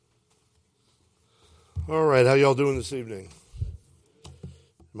All right, how y'all doing this evening?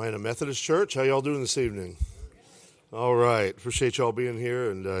 Am I in a Methodist church? How y'all doing this evening? All right, appreciate y'all being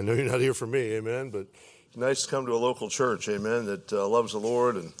here, and I know you're not here for me, amen, but nice to come to a local church, amen, that loves the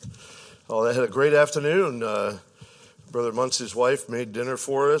Lord. And they had a great afternoon. Brother Muncie's wife made dinner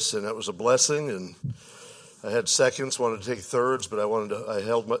for us, and that was a blessing, and I had seconds, wanted to take thirds, but I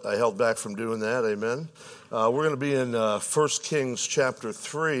held back from doing that, amen. We're going to be in 1 Kings chapter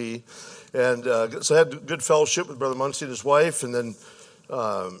 3, and so I had good fellowship with Brother Muncie and his wife, and then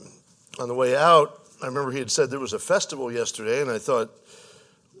on the way out, I remember he had said there was a festival yesterday, and I thought,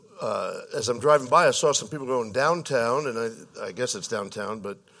 as I'm driving by, I saw some people going downtown, and I guess it's downtown,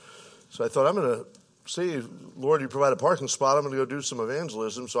 but so I thought, I'm going to see, Lord, you provide a parking spot, I'm going to go do some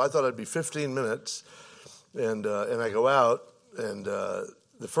evangelism, so I thought I'd be 15 minutes, and I go out, and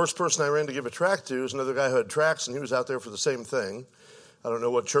the first person I ran to give a tract to is another guy who had tracts, and he was out there for the same thing. I don't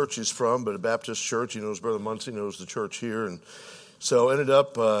know what church he's from, but a Baptist church. He knows Brother Muncie, knows the church here, and so ended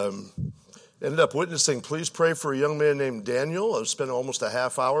up witnessing. Please pray for a young man named Daniel. I spent almost a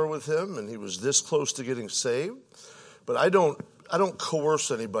half hour with him, and he was this close to getting saved. But I don't coerce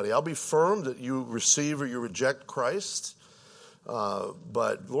anybody. I'll be firm that you receive or you reject Christ.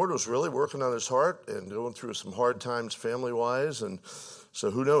 But Lord was really working on his heart and going through some hard times family-wise, and so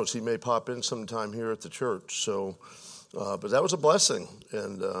who knows? He may pop in sometime here at the church. So, but that was a blessing,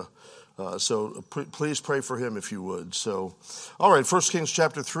 and so please pray for him if you would. So, all right, 1 Kings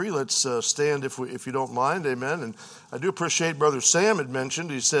chapter 3. Let's stand if you don't mind, amen. And I do appreciate Brother Sam had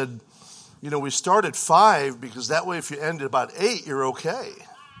mentioned. He said, we start at 5 because that way if you end at about 8, you're okay.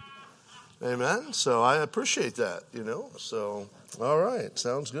 Amen. So I appreciate that, So, all right,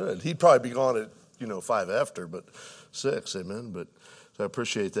 sounds good. He'd probably be gone at 5 after, but 6, amen. But so I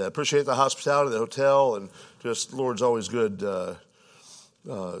appreciate that. Appreciate the hospitality of the hotel, and just Lord's always good.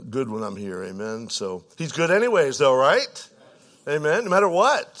 Good when I'm here, amen. So he's good anyways, though, right? Amen. No matter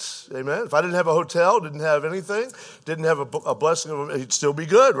what, amen. If I didn't have a hotel, didn't have anything, didn't have a blessing of him, he'd still be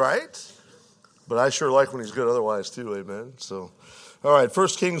good, right? But I sure like when he's good otherwise too, amen. So, all right, 1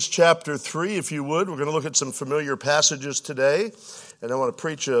 Kings chapter 3, if you would. We're going to look at some familiar passages today, and I want to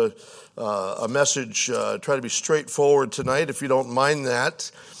preach a message, try to be straightforward tonight, if you don't mind that.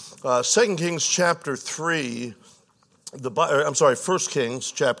 2 Kings chapter 3, 1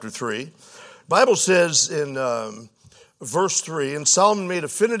 Kings chapter 3. Bible says in verse 3, and Solomon made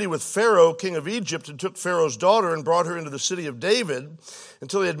affinity with Pharaoh, king of Egypt, and took Pharaoh's daughter and brought her into the city of David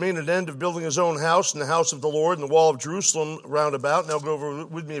until he had made an end of building his own house and the house of the Lord and the wall of Jerusalem round about. Now go over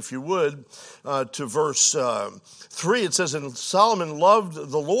with me, if you would, to verse 3. It says, and Solomon loved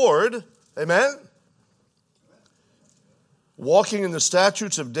the Lord, amen, walking in the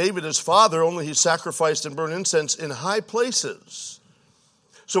statutes of David his father, only he sacrificed and burned incense in high places.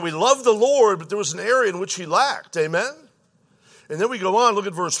 So he loved the Lord, but there was an area in which he lacked, amen? And then we go on, look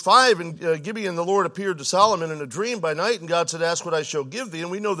at verse 5, and Gibeon the Lord appeared to Solomon in a dream by night, and God said, ask what I shall give thee. And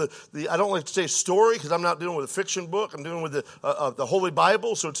we know I don't like to say story, because I'm not dealing with a fiction book, I'm dealing with the Holy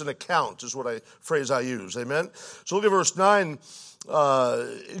Bible, so it's an account, is phrase I use, amen? So look at verse 9,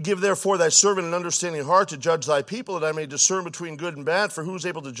 give therefore thy servant an understanding heart to judge thy people, that I may discern between good and bad, for who is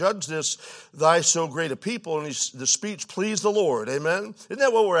able to judge this, thy so great a people? And the speech pleased the Lord, amen? Isn't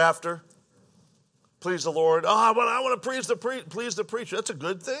that what we're after? Please the Lord. I want to please the preacher. That's a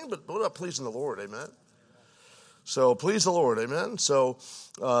good thing, but what about pleasing the Lord, amen? So please the Lord, amen? So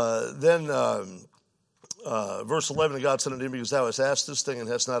then verse 11, God said unto him, because thou hast asked this thing, and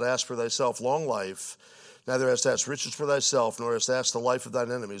hast not asked for thyself long life, neither hast asked riches for thyself, nor hast asked the life of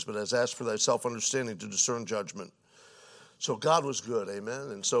thine enemies, but hast asked for thyself understanding to discern judgment. So God was good,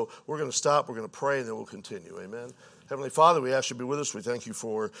 amen? And so we're going to stop, we're going to pray, and then we'll continue, amen? Heavenly Father, we ask you to be with us. We thank you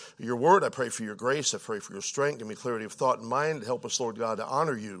for your word. I pray for your grace. I pray for your strength. Give me clarity of thought and mind. Help us, Lord God, to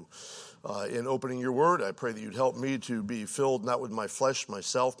honor you in opening your word. I pray that you'd help me to be filled not with my flesh,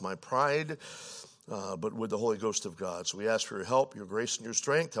 myself, my pride, but with the Holy Ghost of God. So we ask for your help, your grace, and your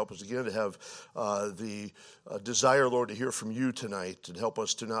strength. Help us again to have the desire, Lord, to hear from you tonight, and help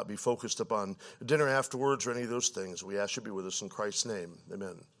us to not be focused upon dinner afterwards or any of those things. We ask you to be with us in Christ's name.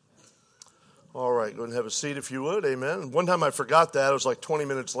 Amen. All right, go ahead and have a seat if you would, amen. One time I forgot that. It was like 20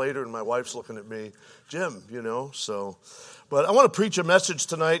 minutes later, and my wife's looking at me, Jim, so. But I want to preach a message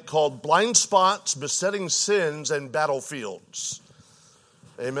tonight called Blindspots, Besetting Sins, and Battlefields.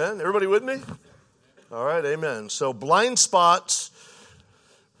 Amen. Everybody with me? All right, amen. So blind spots,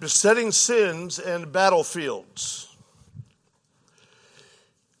 besetting sins, and battlefields.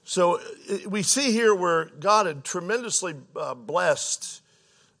 So we see here where God had tremendously blessed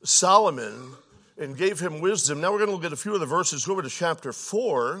Solomon and gave him wisdom. Now we're going to look at a few of the verses. Go over to chapter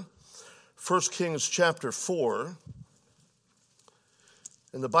 4, 1 Kings chapter 4.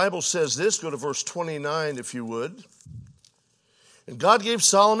 And the Bible says this, go to verse 29 if you would. And God gave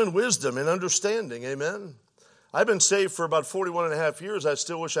Solomon wisdom and understanding, amen. I've been saved for about 41 and a half years. I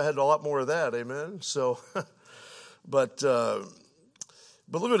still wish I had a lot more of that, amen. So, but look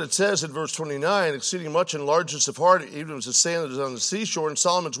what it says in verse 29, exceeding much in largeness of heart, even as the sand that is on the seashore, and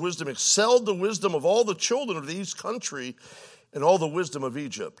Solomon's wisdom excelled the wisdom of all the children of the east country and all the wisdom of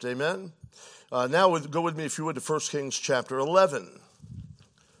Egypt, amen. Now go with me, if you would, to 1 Kings chapter 11.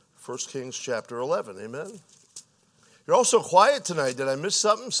 1 Kings chapter 11, amen. You're all so quiet tonight. Did I miss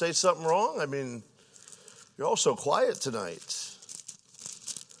something? Say something wrong? I mean, you're all so quiet tonight.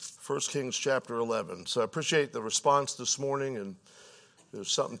 1 Kings chapter 11. So I appreciate the response this morning, and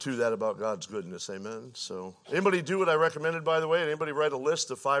there's something to that about God's goodness, amen. So anybody do what I recommended, by the way? Anybody write a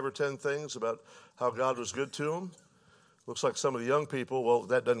list of 5 or 10 things about how God was good to them? Looks like some of the young people, well,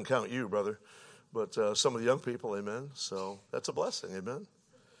 that doesn't count you, brother, but some of the young people, amen. So that's a blessing, amen.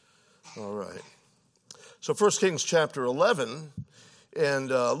 All right. So 1 Kings chapter 11, and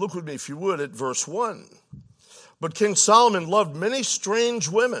look with me, if you would, at verse 1. But King Solomon loved many strange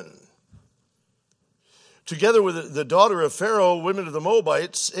women, together with the daughter of Pharaoh, women of the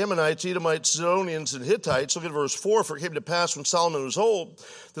Moabites, Ammonites, Edomites, Zidonians, and Hittites. Look at verse 4. For it came to pass when Solomon was old,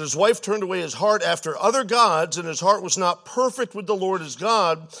 that his wife turned away his heart after other gods, and his heart was not perfect with the Lord his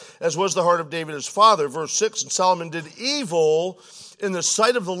God, as was the heart of David his father. Verse 6, and Solomon did evil in the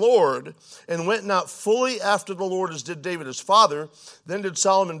sight of the Lord, and went not fully after the Lord as did David his father. Then did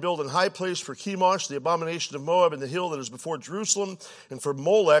Solomon build an high place for Chemosh, the abomination of Moab, and the hill that is before Jerusalem, and for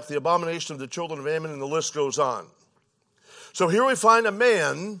Molech, the abomination of the children of Ammon, and the list goes on. So here we find a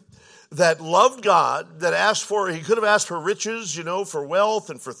man that loved God, that asked for, he could have asked for riches, for wealth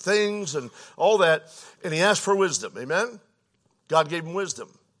and for things and all that, and he asked for wisdom, amen? God gave him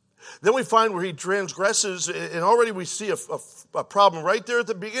wisdom. Then we find where he transgresses, and already we see a problem right there at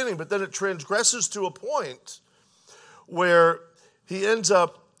the beginning, but then it transgresses to a point where he ends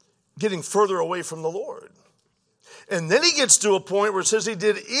up getting further away from the Lord. And then he gets to a point where it says he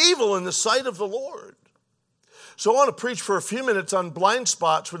did evil in the sight of the Lord. So I want to preach for a few minutes on blind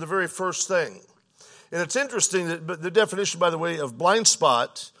spots for the very first thing. And it's interesting that the definition, by the way, of blind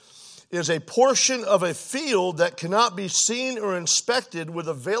spot is a portion of a field that cannot be seen or inspected with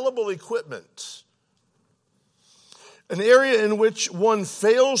available equipment. An area in which one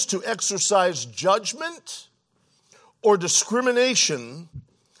fails to exercise judgment or discrimination.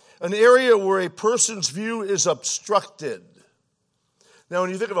 An area where a person's view is obstructed. Now, when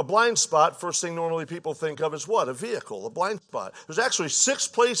you think of a blind spot, first thing normally people think of is what? A vehicle, a blind spot. There's actually 6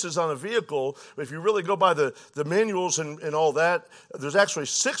 places on a vehicle. If you really go by the manuals and all that, there's actually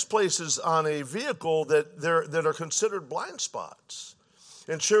 6 places on a vehicle that are considered blind spots.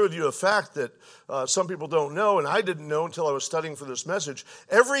 And share with you a fact that some people don't know, and I didn't know until I was studying for this message.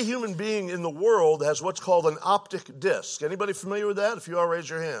 Every human being in the world has what's called an optic disc. Anybody familiar with that? If you are, raise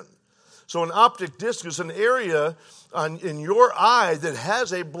your hand. So an optic disc is an area in your eye that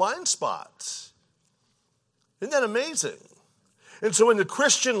has a blind spot. Isn't that amazing? And so in the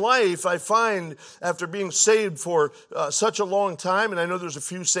Christian life, I find after being saved for such a long time, and I know there's a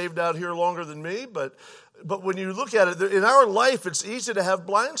few saved out here longer than me, but when you look at it, in our life, it's easy to have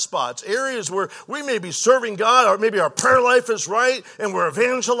blind spots, areas where we may be serving God, or maybe our prayer life is right, and we're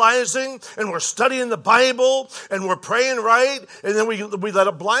evangelizing, and we're studying the Bible, and we're praying right, and then we let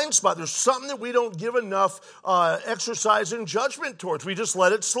a blind spot. There's something that we don't give enough exercise and judgment towards. We just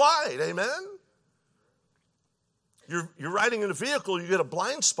let it slide, amen? You're riding in a vehicle, you get a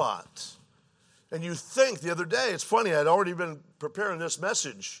blind spot. And you think, the other day, it's funny, I'd already been preparing this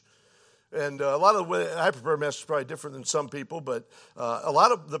message. And a lot of the way I prepare a message is probably different than some people, but a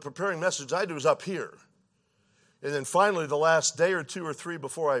lot of the preparing message I do is up here. And then finally, the last day or 2 or 3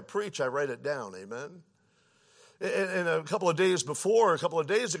 before I preach, I write it down, amen? And a couple of days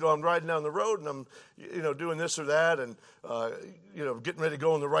ago, I'm riding down the road, and I'm, doing this or that, and, getting ready to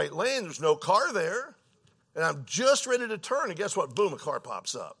go in the right lane. There's no car there. And I'm just ready to turn, and guess what? Boom, a car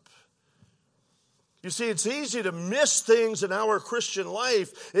pops up. You see, it's easy to miss things in our Christian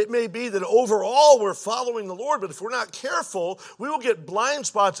life. It may be that overall we're following the Lord, but if we're not careful, we will get blind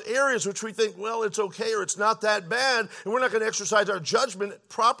spots, areas which we think, well, it's okay or it's not that bad, and we're not going to exercise our judgment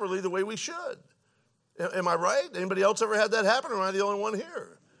properly the way we should. Am I right? Anybody else ever had that happen, or am I the only one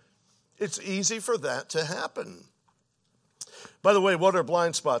here? It's easy for that to happen. By the way, what are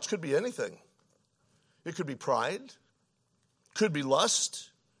blind spots? Could be anything. It could be pride, could be lust,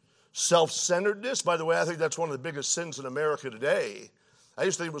 self-centeredness. By the way, I think that's one of the biggest sins in America today. I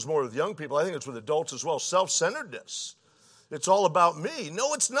used to think it was more with young people. I think it's with adults as well. Self-centeredness. It's all about me.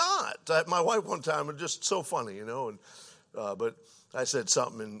 No, it's not. My wife one time, was just so funny, and but I said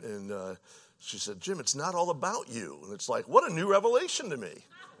something, and she said, Jim, it's not all about you. And it's like, what a new revelation to me.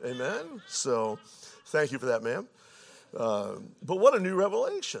 Amen? So thank you for that, ma'am. But what a new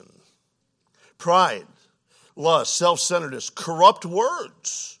revelation. Pride, lust, self-centeredness, corrupt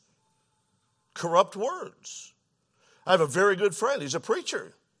words. Corrupt words. I have a very good friend. He's a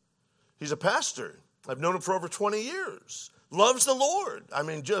preacher. He's a pastor. I've known him for over 20 years. Loves the Lord. I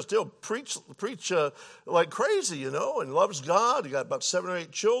mean, he'll preach like crazy, and loves God. He got about 7 or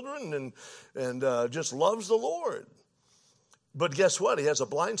 8 children and just loves the Lord. But guess what? He has a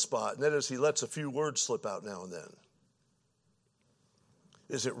blind spot, and that is he lets a few words slip out now and then.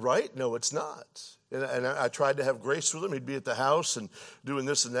 Is it right? No, it's not. And I tried to have grace with him. He'd be at the house and doing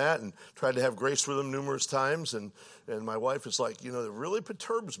this and that, and tried to have grace with him numerous times. And my wife is like, it really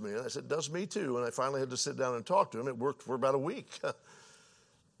perturbs me. And I said, it does me too. And I finally had to sit down and talk to him. It worked for about a week.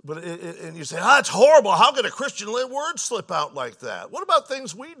 But and you say, it's horrible. How could a Christian let words slip out like that? What about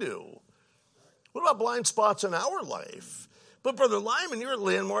things we do? What about blind spots in our life? But Brother Lyman, you're at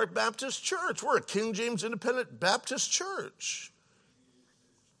Landmark Baptist Church. We're a King James Independent Baptist Church.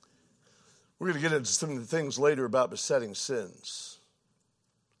 We're going to get into some things later about besetting sins.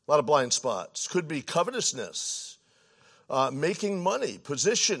 A lot of blind spots. Could be covetousness, making money,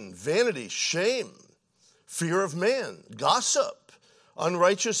 position, vanity, shame, fear of man, gossip,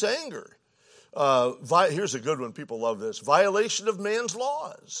 unrighteous anger. Here's a good one. People love this. Violation of man's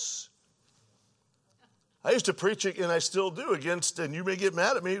laws. I used to preach, and I still do, against, and you may get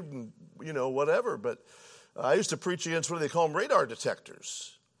mad at me, whatever, but I used to preach against, what do they call them, radar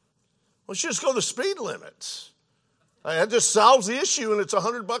detectors. Well, you just go the speed limit. That just solves the issue, and it's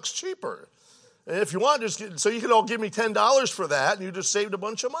 $100 cheaper. And if you want, so you can all give me $10 for that, and you just saved a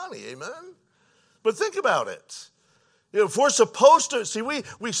bunch of money. Amen? But think about it. If we're supposed to, see,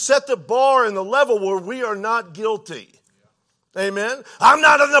 we set the bar and the level where we are not guilty. Amen? I'm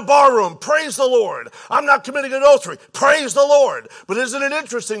not in the bar room. Praise the Lord. I'm not committing adultery. Praise the Lord. But isn't it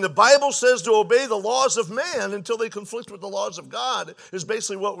interesting? The Bible says to obey the laws of man until they conflict with the laws of God is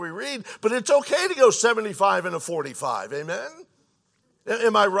basically what we read. But it's okay to go 75 and a 45. Amen?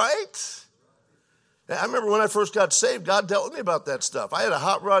 Am I right? I remember when I first got saved, God dealt with me about that stuff. I had a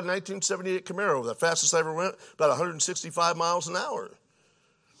hot rod 1978 Camaro, the fastest I ever went, about 165 miles an hour.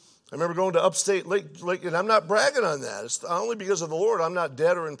 I remember going to upstate Lake, and I'm not bragging on that. It's only because of the Lord I'm not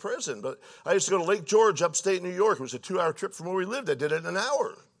dead or in prison. But I used to go to Lake George, upstate New York. It was a 2-hour trip from where we lived. I did it in an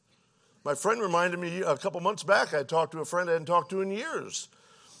hour. My friend reminded me a couple months back, I talked to a friend I hadn't talked to in years.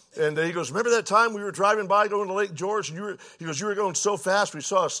 And he goes, remember that time we were driving by going to Lake George? And you were going so fast, we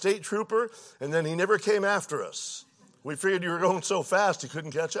saw a state trooper, and then he never came after us. We figured you were going so fast he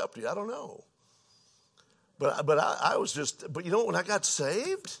couldn't catch up to you. I don't know. But I was just, but when I got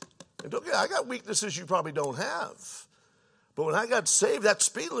saved, and I got weaknesses you probably don't have. But when I got saved, that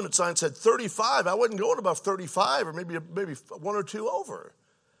speed limit sign said 35. I wasn't going above 35 or maybe 1 or 2 over.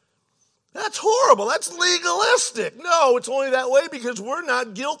 That's horrible. That's legalistic. No, it's only that way because we're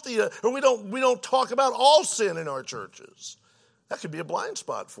not guilty, or we don't talk about all sin in our churches. That could be a blind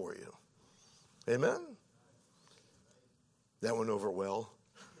spot for you. Amen? That went over well.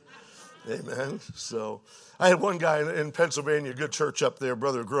 Amen. So I had one guy in Pennsylvania, a good church up there,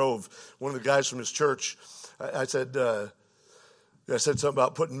 Brother Grove, one of the guys from his church. I said something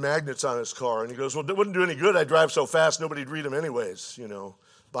about putting magnets on his car. And he goes, well, it wouldn't do any good. I drive so fast, nobody'd read them anyways,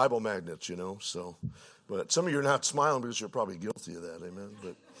 Bible magnets, So, but some of you are not smiling because you're probably guilty of that. Amen.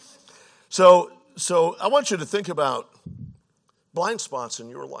 But so I want you to think about blind spots in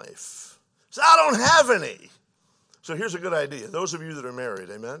your life. So I don't have any. So here's a good idea. Those of you that are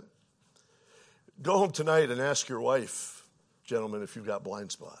married, amen? Go home tonight and ask your wife, gentlemen, if you've got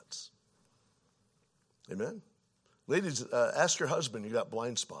blind spots. Amen? Ladies, ask your husband, you got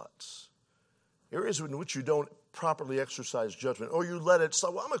blind spots. Areas in which you don't properly exercise judgment. Or you let it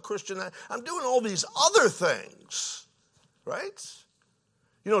slide. Well, I'm a Christian. I'm doing all these other things. Right?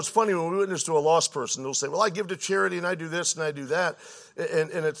 It's funny when we witness to a lost person, they'll say, well, I give to charity and I do this and I do that. And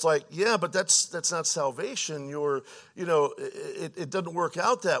it's like, yeah, but that's not salvation. It doesn't work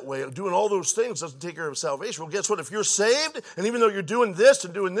out that way. Doing all those things doesn't take care of salvation. Well, guess what? If you're saved, and even though you're doing this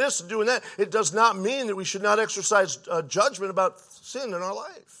and doing this and doing that, it does not mean that we should not exercise judgment about sin in our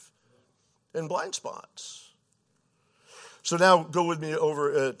life and blind spots. So now go with me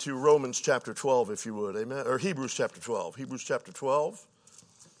over to Romans chapter 12, if you would. Amen. Or Hebrews chapter 12. Hebrews chapter 12.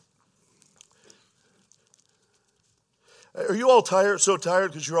 Are you all tired? So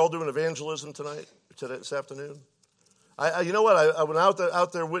tired because you're all doing evangelism this afternoon? You know what? I went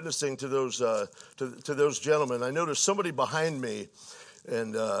out there witnessing to those to those gentlemen. I noticed somebody behind me,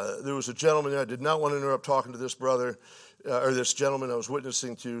 and there was a gentleman there. I did not want to interrupt talking to this brother or this gentleman I was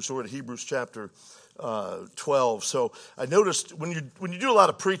witnessing to. So we're at Hebrews chapter 12. So I noticed when you do a lot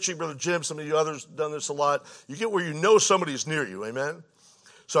of preaching, Brother Jim, some of you others done this a lot. You get where you know somebody's near you. Amen.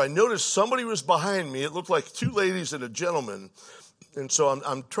 So I noticed somebody was behind me. It looked like two ladies and a gentleman. And so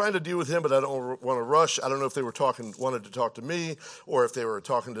I'm trying to deal with him, but I don't want to rush. I don't know if they wanted to talk to me, or if they were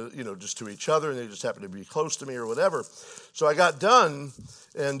talking to, just to each other, and they just happened to be close to me or whatever. So I got done,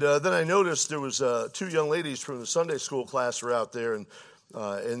 and then I noticed there was two young ladies from the Sunday school class were out there, and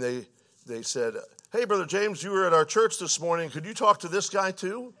they said, "Hey, Brother James, you were at our church this morning. Could you talk to this guy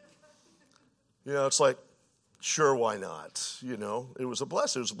too?" It's like, sure, why not? It was a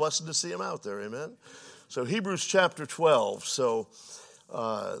blessing. It was a blessing to see him out there. Amen. So Hebrews chapter 12. So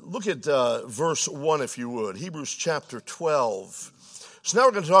look at verse 1 if you would. Hebrews chapter 12. So now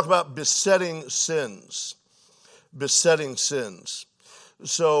we're going to talk about besetting sins. Besetting sins.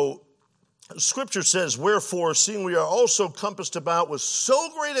 So Scripture says, "Wherefore, seeing we are also compassed about with so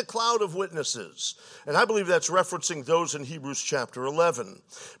great a cloud of witnesses." And I believe that's referencing those in Hebrews chapter 11.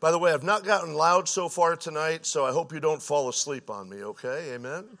 By the way, I've not gotten loud so far tonight, so I hope you don't fall asleep on me, okay?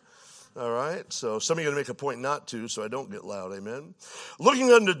 Amen? All right, so some of you are going to make a point not to, so I don't get loud, amen? "Looking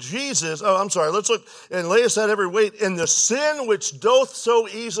unto Jesus," let's look, "and lay aside every weight in the sin which doth so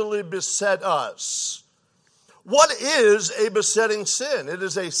easily beset us." What is a besetting sin? It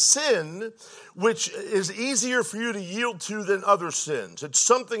is a sin which is easier for you to yield to than other sins. It's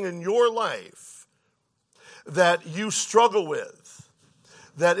something in your life that you struggle with.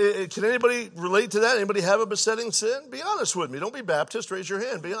 Can anybody relate to that? Anybody have a besetting sin? Be honest with me. Don't be Baptist. Raise your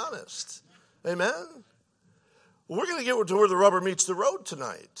hand. Be honest. Amen? Well, we're going to get to where the rubber meets the road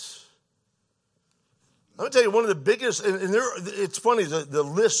tonight. I'm going to tell you one of the biggest, it's funny, the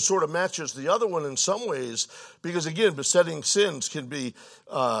list sort of matches the other one in some ways, because again, besetting sins can be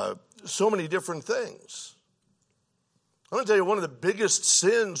so many different things. I'm going to tell you one of the biggest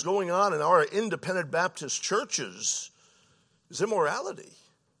sins going on in our independent Baptist churches is immorality.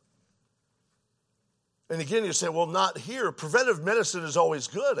 And again, you say, well, not here. Preventive medicine is always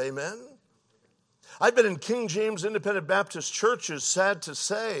good, amen? I've been in King James Independent Baptist churches, sad to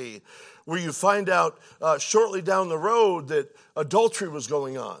say, where you find out shortly down the road that adultery was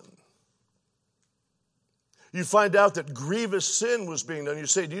going on. You find out that grievous sin was being done. You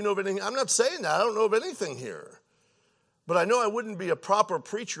say, do you know of anything? I'm not saying that. I don't know of anything here. But I know I wouldn't be a proper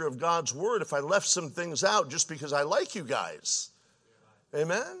preacher of God's word if I left some things out just because I like you guys.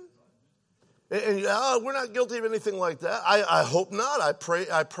 Amen? And we're not guilty of anything like that. I hope not. I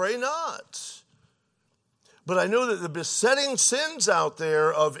pray not. But I know that the besetting sins out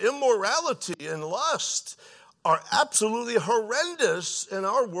there of immorality and lust are absolutely horrendous in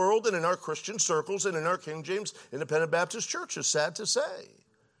our world and in our Christian circles and in our King James Independent Baptist churches, sad to say.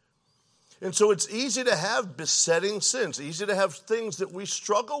 And so it's easy to have besetting sins, easy to have things that we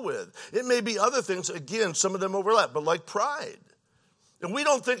struggle with. It may be other things, again, some of them overlap, but like pride. And we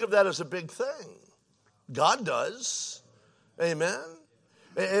don't think of that as a big thing. God does. Amen.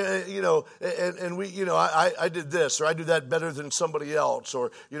 I did this, or I do that better than somebody else,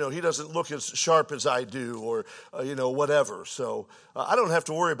 or, he doesn't look as sharp as I do, or, whatever. So I don't have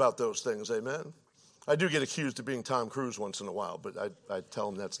to worry about those things. Amen. I do get accused of being Tom Cruise once in a while, but I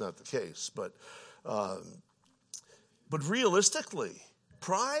tell them that's not the case. But realistically,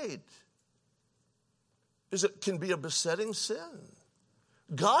 pride can be a besetting sin.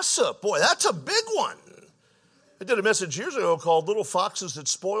 Gossip, boy, that's a big one. I did a message years ago called "Little Foxes That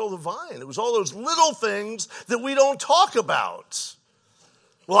Spoil the Vine." It was all those little things that we don't talk about.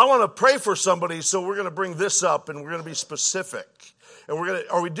 Well, I want to pray for somebody, so we're going to bring this up, and we're going to be specific. And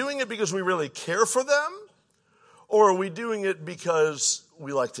are we doing it because we really care for them? Or are we doing it because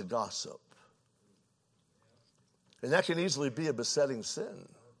we like to gossip? And that can easily be a besetting sin.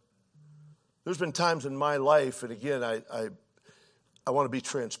 There's been times in my life, and again, I want to be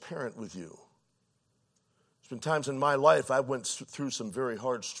transparent with you. There's been times in my life I went through some very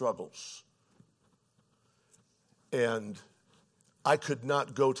hard struggles. And I could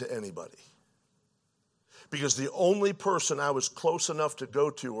not go to anybody. Because the only person I was close enough to go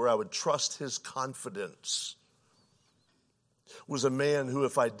to where I would trust his confidence was a man who,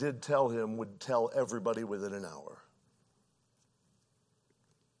 if I did tell him, would tell everybody within an hour.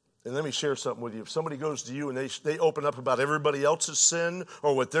 And let me share something with you. If somebody goes to you and they open up about everybody else's sin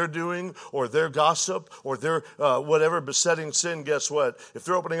or what they're doing or their gossip or their whatever besetting sin, guess what? If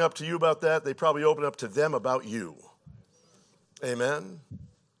they're opening up to you about that, they probably open up to them about you. Amen?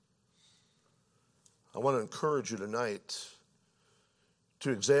 I want to encourage you tonight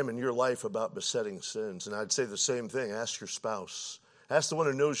to examine your life about besetting sins. And I'd say the same thing. Ask your spouse. Ask the one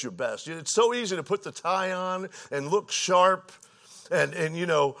who knows you best. It's so easy to put the tie on and look sharp. And you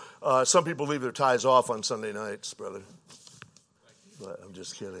know, some people leave their ties off on Sunday nights, brother. But I'm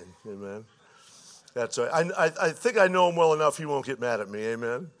just kidding. Amen. That's right. I think I know him well enough he won't get mad at me.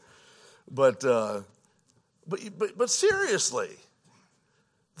 Amen. But seriously,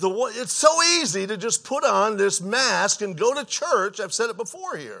 it's so easy to just put on this mask and go to church. I've said it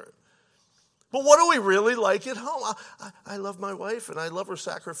before here. But what do we really like at home? I love my wife, and I love her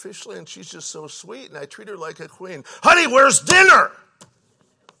sacrificially, and she's just so sweet, and I treat her like a queen. Honey, where's dinner?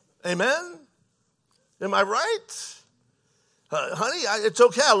 Amen? Am I right? Honey, it's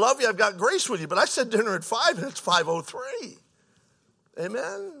okay. I love you. I've got grace with you, but I said dinner at 5, and it's 5:03.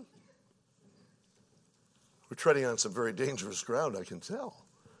 Amen? We're treading on some very dangerous ground, I can tell.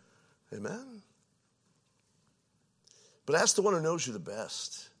 Amen? But ask the one who knows you the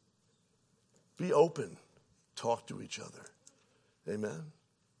best. Be open. Talk to each other. Amen?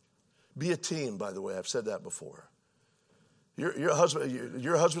 Be a team, by the way. I've said that before. Your husband's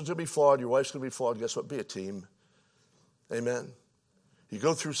going to be flawed. Your wife's going to be flawed. Guess what? Be a team. Amen? You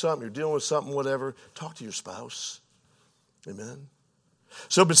go through something. You're dealing with something, whatever. Talk to your spouse. Amen?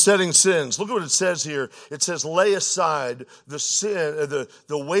 So besetting sins. Look at what it says here. It says, lay aside the sin,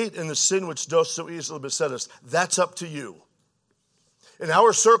 the weight and the sin which does so easily beset us. That's up to you. In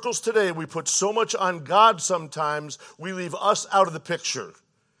our circles today, we put so much on God sometimes, we leave us out of the picture.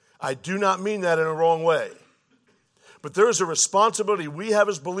 I do not mean that in a wrong way. But there is a responsibility we have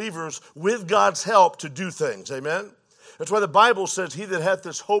as believers with God's help to do things. Amen? That's why the Bible says, he that hath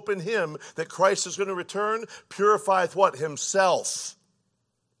this hope in him that Christ is going to return, purifieth what? Himself.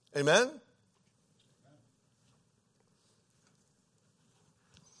 Amen?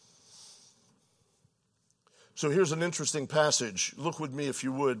 So here's an interesting passage. Look with me, if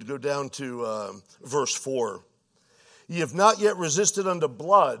you would. Go down to verse 4. Ye have not yet resisted unto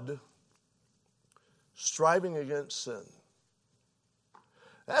blood, striving against sin.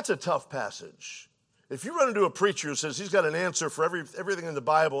 That's a tough passage. If you run into a preacher who says he's got an answer for everything in the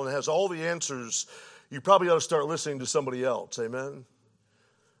Bible and has all the answers, you probably ought to start listening to somebody else. Amen?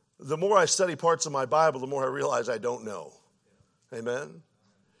 The more I study parts of my Bible, the more I realize I don't know. Amen?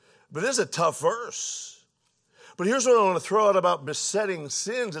 But this is a tough verse. But here's what I want to throw out about besetting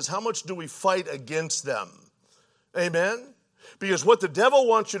sins is how much do we fight against them? Amen? Because what the devil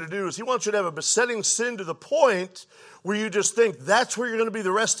wants you to do is he wants you to have a besetting sin to the point where you just think that's where you're going to be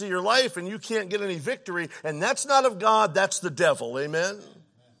the rest of your life and you can't get any victory. And that's not of God, that's the devil. Amen?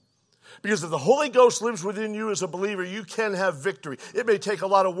 Because if the Holy Ghost lives within you as a believer, you can have victory. It may take a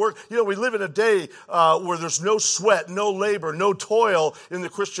lot of work. You know, we live in a day where there's no sweat, no labor, no toil in the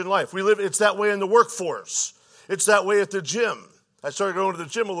Christian life. It's that way in the workforce. It's that way at the gym. I started going to the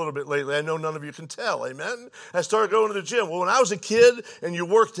gym a little bit lately. I know none of you can tell, amen? I started going to the gym. Well, when I was a kid and you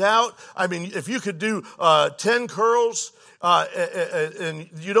worked out, I mean, if you could do 10 curls and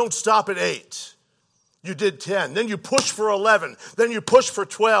you don't stop at 8. You did 10. Then you push for 11. Then you push for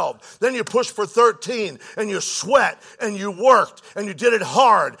 12. Then you push for 13. And you sweat and you worked and you did it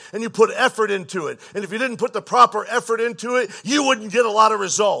hard and you put effort into it. And if you didn't put the proper effort into it, you wouldn't get a lot of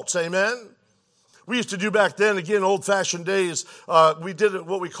results, amen? We used to do back then, again, old-fashioned days, we did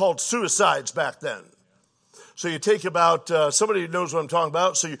what we called suicides back then. So you take about, somebody knows what I'm talking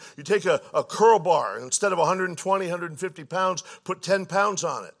about, so you take a curl bar, and instead of 120, 150 pounds, put 10 pounds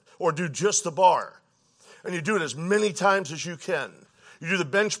on it, or do just the bar. And you do it as many times as you can. You do the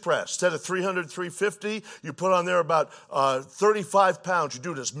bench press. Instead of 300, 350, you put on there about 35 pounds. You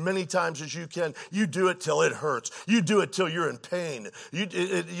do it as many times as you can. You do it till it hurts. You do it till you're in pain.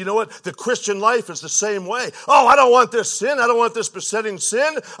 You know what? The Christian life is the same way. Oh, I don't want this sin. I don't want this besetting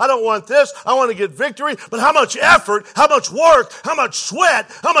sin. I don't want this. I want to get victory. But how much effort, how much work, how much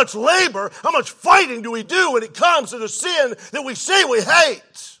sweat, how much labor, how much fighting do we do when it comes to the sin that we say we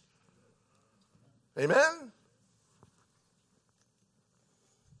hate? Amen?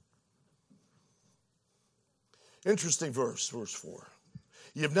 Interesting verse 4.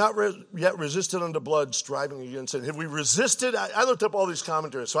 You have not yet resisted unto blood, striving against sin. Have we resisted? I looked up all these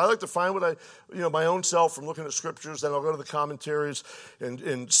commentaries, so I like to find what my own self from looking at scriptures. Then I'll go to the commentaries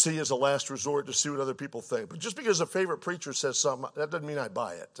and see as a last resort to see what other people think. But just because a favorite preacher says something, that doesn't mean I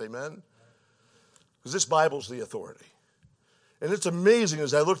buy it. Amen? Because this Bible's the authority. And it's amazing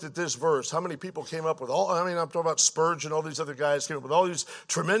as I looked at this verse, how many people came up with I'm talking about Spurgeon and all these other guys came up with all these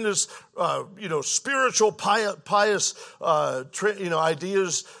tremendous, spiritual, pious,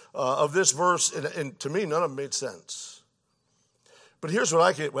 ideas of this verse. And to me, none of them made sense. But here's what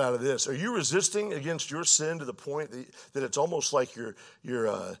I get out of this. Are you resisting against your sin to the point that it's almost like you're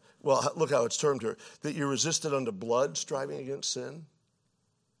look how it's termed here, that you're resisted unto blood, striving against sin?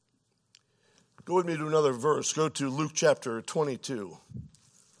 Go with me to another verse. Go to Luke chapter 22.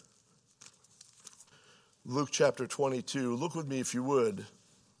 Luke chapter 22. Look with me, if you would,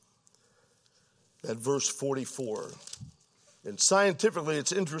 at verse 44. And scientifically,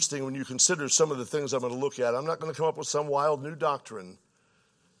 it's interesting when you consider some of the things I'm going to look at. I'm not going to come up with some wild new doctrine.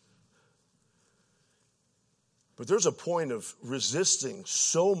 But there's a point of resisting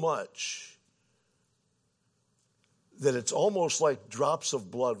so much that it's almost like drops of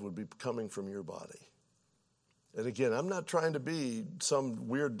blood would be coming from your body. And again, I'm not trying to be some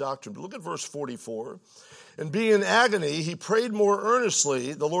weird doctrine, but look at verse 44. And being in agony, he prayed more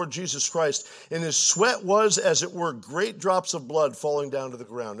earnestly, the Lord Jesus Christ, and his sweat was, as it were, great drops of blood falling down to the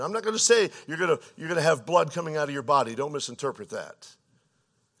ground. Now, I'm not going to say you're going to have blood coming out of your body. Don't misinterpret that.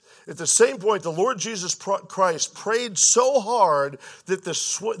 At the same point, the Lord Jesus Christ prayed so hard that the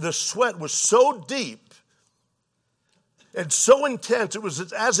sweat was so deep and so intense, it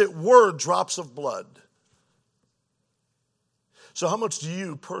was, as it were, drops of blood. So how much do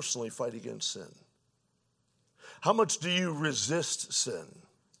you personally fight against sin? How much do you resist sin?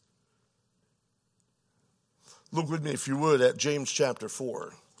 Look with me, if you would, at James chapter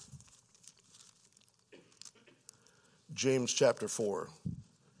 4. James chapter 4.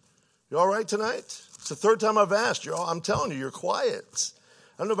 You all right tonight? It's the third time I've asked. I'm telling you, you're quiet.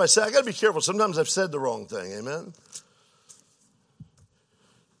 I don't know if I said, I got to be careful. Sometimes I've said the wrong thing. Amen?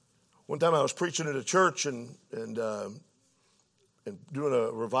 One time I was preaching at a church and doing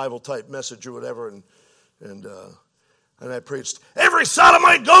a revival type message or whatever, and I preached, every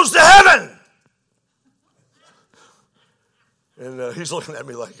sodomite goes to heaven. And he's looking at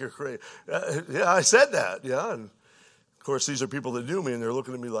me like, you're crazy. Yeah, I said that, yeah. And of course, these are people that knew me, and they're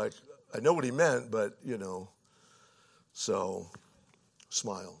looking at me like, I know what he meant, but, so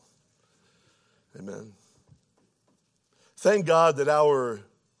smile. Amen. Thank God that our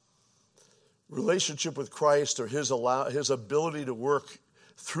relationship with Christ, or his ability to work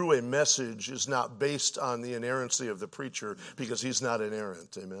through a message, is not based on the inerrancy of the preacher, because he's not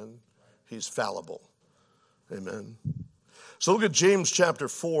inerrant. Amen. He's fallible. Amen. So look at James chapter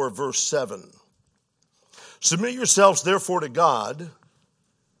 4, verse 7. Submit yourselves therefore to God.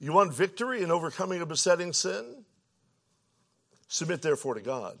 You want victory in overcoming a besetting sin? Submit therefore to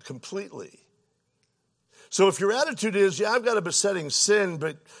God completely. So if your attitude is, yeah, I've got a besetting sin,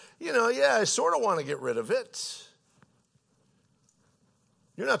 but I sort of want to get rid of it,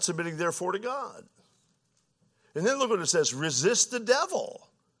 you're not submitting therefore to God. And then look what it says, resist the devil,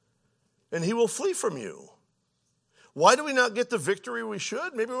 and he will flee from you. Why do we not get the victory we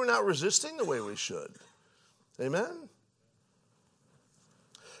should? Maybe we're not resisting the way we should. Amen?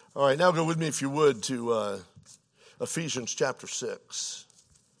 All right, now go with me, if you would, to Ephesians chapter 6.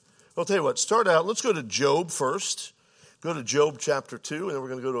 I'll tell you what, start out, let's go to Job first. Go to Job chapter 2, and then we're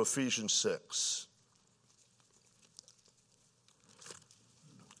going to go to Ephesians 6.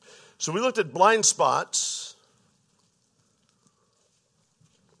 So we looked at blind spots,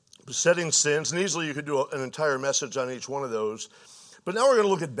 besetting sins, and easily you could do an entire message on each one of those. But now we're going to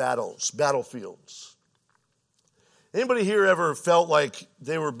look at battlefields. Anybody here ever felt like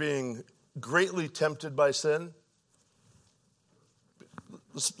they were being greatly tempted by sin?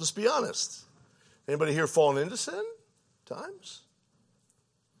 Let's be honest. Anybody here fallen into sin? Times?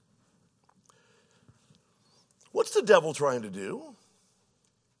 What's the devil trying to do?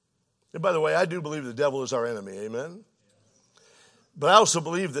 And by the way, I do believe the devil is our enemy, amen? But I also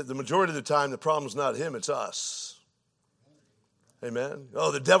believe that the majority of the time the problem's not him, it's us. Amen?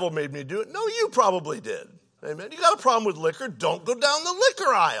 Oh, the devil made me do it. No, you probably did. Amen? You got a problem with liquor, don't go down the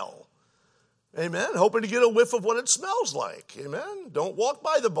liquor aisle. Amen? Hoping to get a whiff of what it smells like. Amen? Don't walk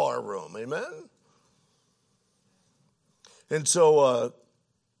by the bar room. Amen? And so,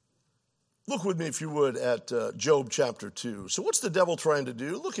 look with me, if you would, at Job chapter 2. So what's the devil trying to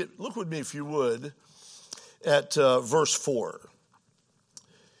do? Look with me, if you would, at verse 4.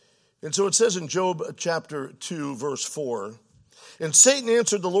 And so it says in Job chapter 2, verse 4, and Satan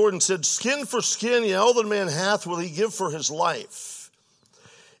answered the Lord and said, skin for skin, yea, all that a man hath will he give for his life.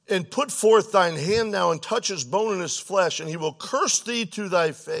 And put forth thine hand now and touch his bone and his flesh, and he will curse thee to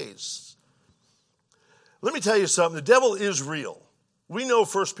thy face. Let me tell you something. The devil is real. We know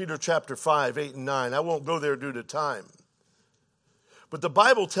 1 Peter chapter 5, 8 and 9. I won't go there due to time. But the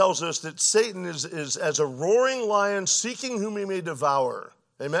Bible tells us that Satan is as a roaring lion seeking whom he may devour.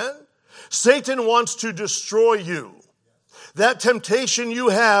 Amen? Satan wants to destroy you. That temptation you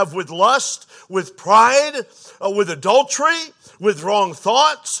have with lust, with pride, with adultery, with wrong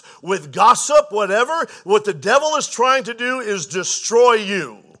thoughts, with gossip, whatever. What the devil is trying to do is destroy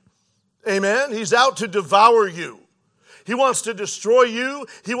you. Amen? He's out to devour you. He wants to destroy you.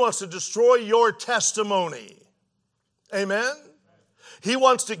 He wants to destroy your testimony. Amen? He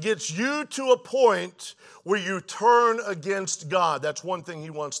wants to get you to a point where you turn against God. That's one thing he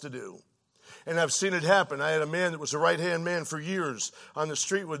wants to do. And I've seen it happen. I had a man that was a right-hand man for years on the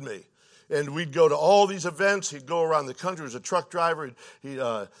street with me. And we'd go to all these events. He'd go around the country. He was a truck driver. He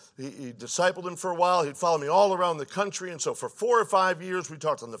discipled him for a while. He'd follow me all around the country. And so for 4 or 5 years, we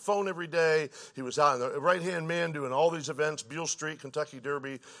talked on the phone every day. He was out, the right-hand man doing all these events, Beale Street, Kentucky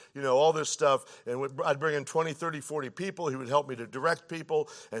Derby, all this stuff. And I'd bring in 20, 30, 40 people. He would help me to direct people.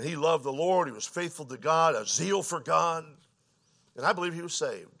 And he loved the Lord. He was faithful to God, a zeal for God. And I believe he was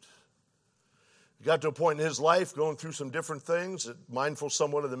saved. He got to a point in his life going through some different things, mindful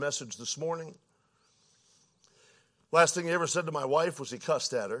somewhat of the message this morning. Last thing he ever said to my wife was he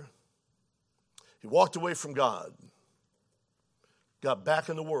cussed at her. He walked away from God, got back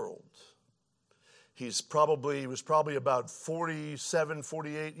in the world. He was probably about 47,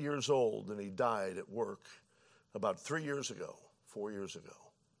 48 years old, and he died at work about 4 years ago.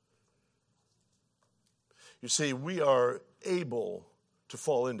 You see, we are able to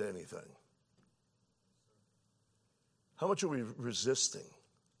fall into anything. How much are we resisting?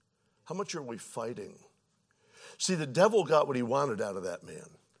 How much are we fighting? See, the devil got what he wanted out of that man.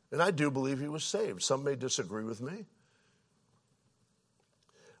 And I do believe he was saved. Some may disagree with me.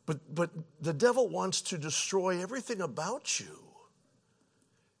 But the devil wants to destroy everything about you.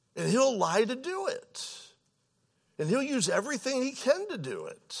 And he'll lie to do it. And he'll use everything he can to do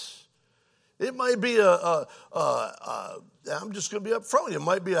it. It might be I'm just going to be up front. It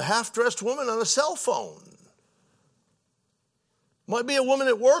might be a half-dressed woman on a cell phone. Might be a woman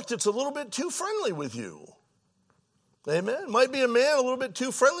at work that's a little bit too friendly with you. Amen. Might be a man a little bit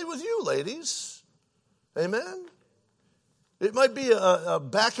too friendly with you, ladies. Amen. It might be a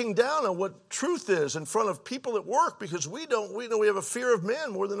backing down on what truth is in front of people at work because we know we have a fear of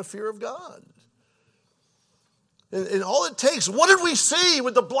man more than a fear of God. And all it takes, what did we see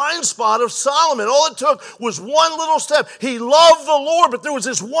with the blind spot of Solomon? All it took was one little step. He loved the Lord, but there was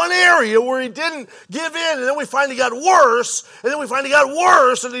this one area where he didn't give in, and then we find he got worse, and then we find he got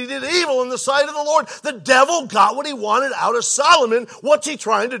worse, and he did evil in the sight of the Lord. The devil got what he wanted out of Solomon. What's he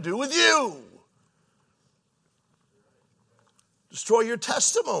trying to do with you? Destroy your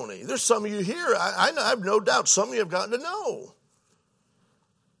testimony. There's some of you here, I have no doubt, some of you have gotten to know.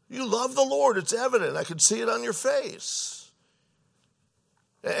 You love the Lord. It's evident. I can see it on your face.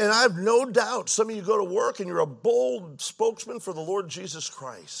 And I have no doubt some of you go to work and you're a bold spokesman for the Lord Jesus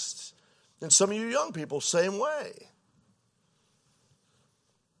Christ. And some of you young people, same way.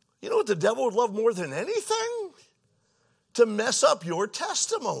 You know what the devil would love more than anything? To mess up your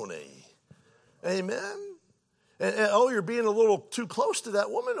testimony. Amen? And you're being a little too close to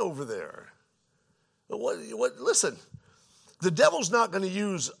that woman over there. Listen. The devil's not going to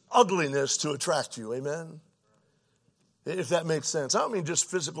use ugliness to attract you, amen? If that makes sense. I don't mean just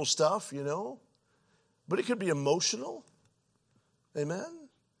physical stuff, but it could be emotional, amen?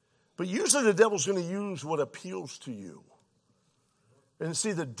 But usually the devil's going to use what appeals to you. And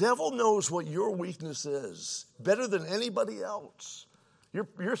see, the devil knows what your weakness is better than anybody else.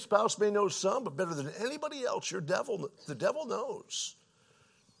 Your spouse may know some, but better than anybody else, the devil knows.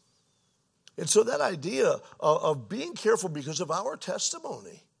 And so that idea of being careful because of our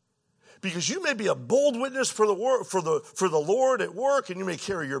testimony, because you may be a bold witness for the Lord at work, and you may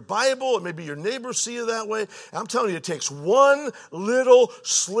carry your Bible, and maybe your neighbors see you that way. I'm telling you, it takes one little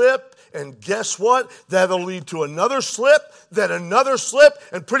slip, and guess what? That'll lead to another slip, then another slip,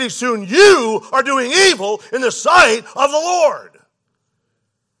 and pretty soon you are doing evil in the sight of the Lord.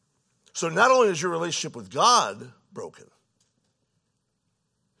 So not only is your relationship with God broken,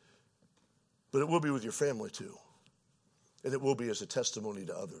 but it will be with your family too. And it will be as a testimony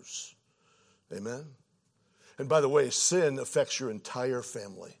to others. Amen? And by the way, sin affects your entire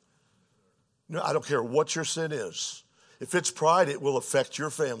family. I don't care what your sin is. If it's pride, it will affect your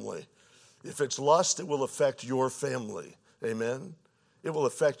family. If it's lust, it will affect your family. Amen? It will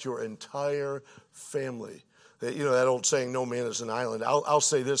affect your entire family. That old saying, no man is an island. I'll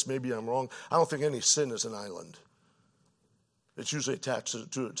say this, maybe I'm wrong. I don't think any sin is an island. It's usually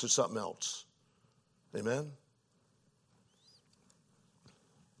attached to something else. Amen?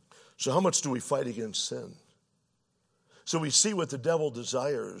 So how much do we fight against sin? So we see what the devil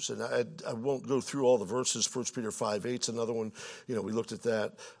desires, and I won't go through all the verses. 1 Peter 5:8's another one. We looked at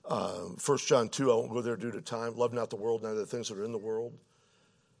that. 1 John 2, I won't go there due to time. Love not the world, neither the things that are in the world.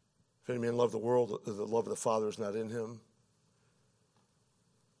 If any man love the world, the love of the Father is not in him.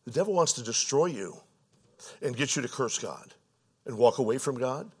 The devil wants to destroy you and get you to curse God and walk away from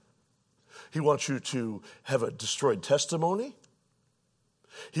God. He wants you to have a destroyed testimony.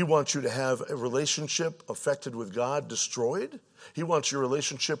 He wants you to have a relationship affected with God destroyed. He wants your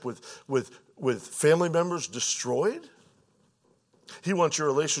relationship with family members destroyed. He wants your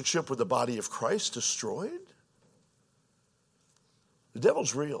relationship with the body of Christ destroyed. The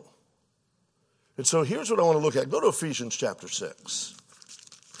devil's real. And so here's what I want to look at. Go to Ephesians chapter 6.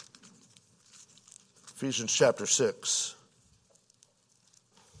 Ephesians chapter 6.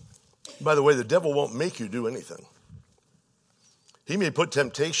 By the way, the devil won't make you do anything. He may put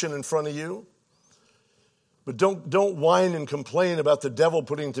temptation in front of you, but don't whine and complain about the devil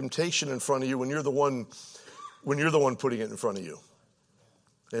putting temptation in front of you when you're the one putting it in front of you.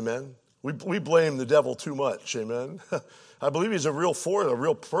 Amen. We blame the devil too much. Amen. I believe he's a real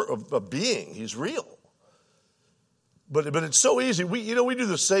being. He's real. But it's so easy. We do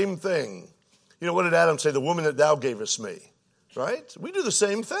the same thing. What did Adam say? The woman that thou gavest me. Right? We do the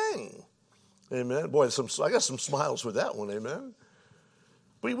same thing. Amen. Boy, I got some smiles with that one. Amen.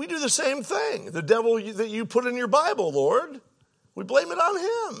 We do the same thing. The devil that you put in your Bible, Lord, we blame it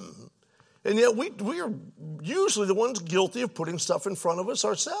on him. And yet we are usually the ones guilty of putting stuff in front of us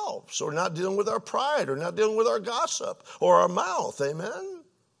ourselves, or not dealing with our pride, or not dealing with our gossip, or our mouth. Amen?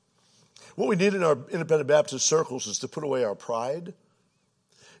 What we need in our independent Baptist circles is to put away our pride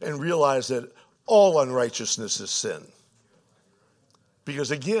and realize that all unrighteousness is sin. Because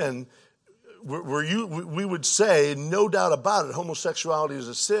again, we would say, no doubt about it, homosexuality is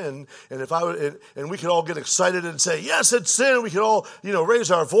a sin. And we could all get excited and say, yes, it's sin. We could all,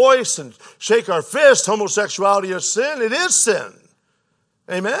 raise our voice and shake our fist. Homosexuality is sin. It is sin.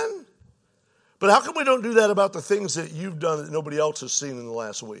 Amen? But how come we don't do that about the things that you've done that nobody else has seen in the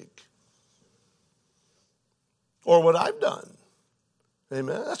last week? Or what I've done?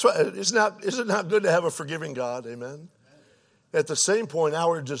 Amen? That's why, is it not good to have a forgiving God? Amen? At the same point,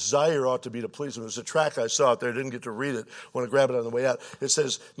 our desire ought to be to please him. There's a track I saw out there. I didn't get to read it. I want to grab it on the way out. It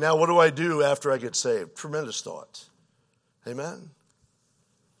says, now what do I do after I get saved? Tremendous thought. Amen?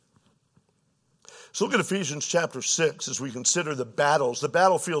 So look at Ephesians chapter 6 as we consider the battles. The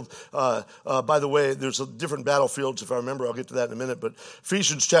battlefield, by the way, there's different battlefields. If I remember, I'll get to that in a minute. But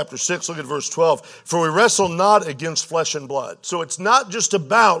Ephesians chapter 6, look at verse 12. For we wrestle not against flesh and blood. So it's not just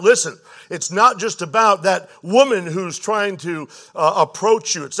about, it's not just about that woman who's trying to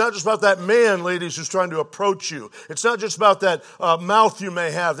approach you. It's not just about that man, ladies, who's trying to approach you. It's not just about that mouth you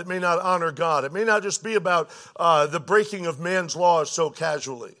may have that may not honor God. It may not just be about the breaking of man's laws so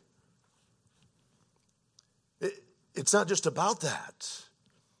casually. It's not just about that.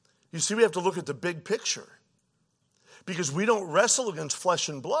 You see, we have to look at the big picture because we don't wrestle against flesh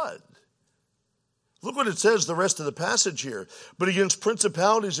and blood. Look what it says, the rest of the passage here. But against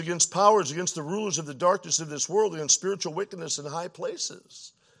principalities, against powers, against the rulers of the darkness of this world, against spiritual wickedness in high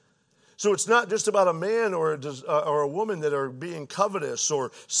places. So it's not just about a man or a woman that are being covetous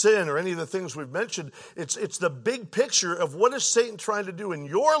or sin or any of the things we've mentioned. It's the big picture of what is Satan trying to do in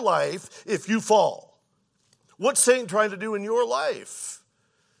your life if you fall. What's Satan trying to do in your life?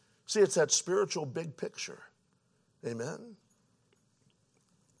 See, it's that spiritual big picture. Amen?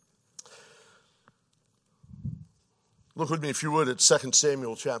 Look with me, if you would, at 2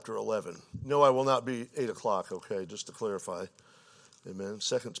 Samuel chapter 11. No, I will not be 8 o'clock, okay, just to clarify. Amen?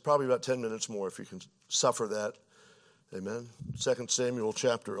 It's probably about 10 minutes more if you can suffer that. Amen? 2 Samuel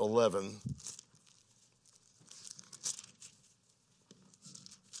chapter 11.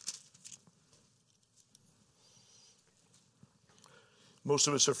 Most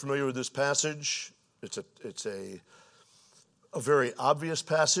of us are familiar with this passage. It's a very obvious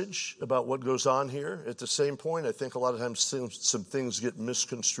passage about what goes on here. At the same point, I think a lot of times some things get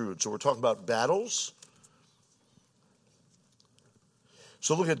misconstrued. So we're talking about battles.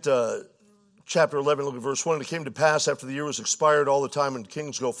 So look at chapter 11, look at verse 1. And it came to pass after the year was expired, all the time when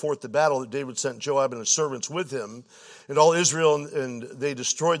kings go forth to battle, that David sent Joab and his servants with him, and all Israel, and they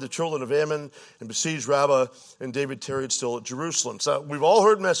destroyed the children of Ammon and besieged Rabbah, and David tarried still at Jerusalem. So we've all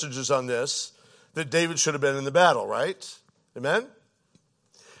heard messages on this, that David should have been in the battle, right? Amen?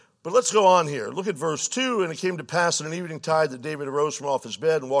 But let's go on here. Look at verse 2. And it came to pass in an evening tide that David arose from off his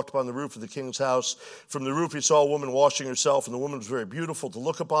bed and walked upon the roof of the king's house. From the roof he saw a woman washing herself, and the woman was very beautiful to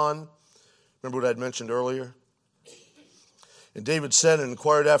look upon. Remember what I'd mentioned earlier? And David sent and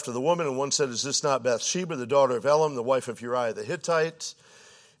inquired after the woman, and one said, is this not Bathsheba, the daughter of Elam, the wife of Uriah the Hittite?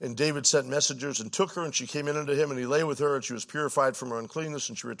 And David sent messengers and took her, and she came in unto him, and he lay with her, and she was purified from her uncleanness,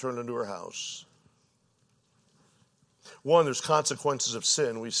 and she returned unto her house. One, there's consequences of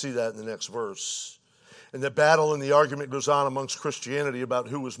sin. We see that in the next verse. And the battle and the argument goes on amongst Christianity about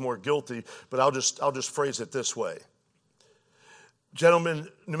who was more guilty, but I'll just phrase it this way. Gentlemen,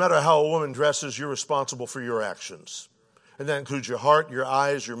 no matter how a woman dresses, you're responsible for your actions. And that includes your heart, your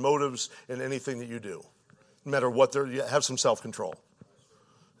eyes, your motives, and anything that you do. No matter what, you have some self-control.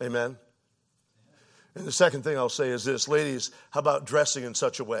 Amen? And the second thing I'll say is this. Ladies, how about dressing in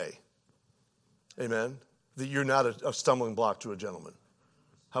such a way, amen, that you're not a stumbling block to a gentleman?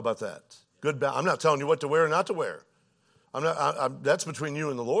 How about that? Good. I'm not telling you what to wear or not to wear. That's between you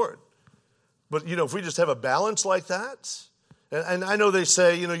and the Lord. But, if we just have a balance like that, and I know they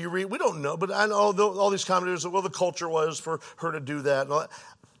say, you read, we don't know, but I know all these commentators, the culture was for her to do that. And all that.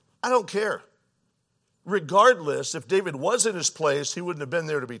 I don't care. Regardless, if David was in his place, he wouldn't have been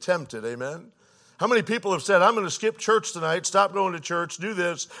there to be tempted, amen? How many people have said, I'm going to skip church tonight, stop going to church, do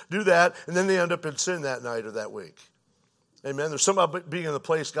this, do that, and then they end up in sin that night or that week? Amen? There's something about being in the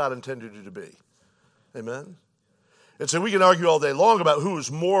place God intended you to be. Amen? And so we can argue all day long about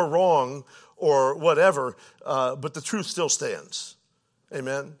who's more wrong or whatever, but the truth still stands.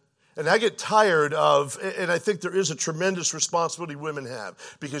 Amen? And I get tired of, and I think there is a tremendous responsibility women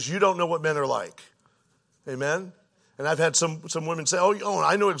have, because you don't know what men are like. Amen? And I've had some women say, oh,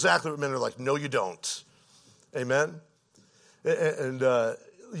 I know exactly what men are like. No, you don't. Amen? And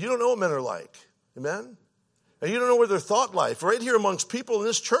you don't know what men are like. Amen? And you don't know where their thought life, right here amongst people in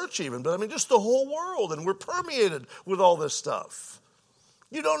this church even, but just the whole world, and we're permeated with all this stuff.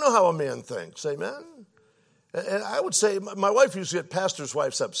 You don't know how a man thinks, amen? And I would say, my wife used to get pastors'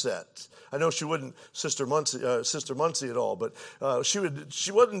 wives upset. I know she wouldn't Sister Muncie at all, but she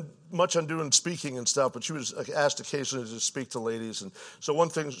wasn't much on doing speaking and stuff, but she was asked occasionally to speak to ladies. And so one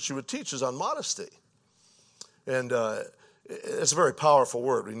thing she would teach is on modesty. And it's a very powerful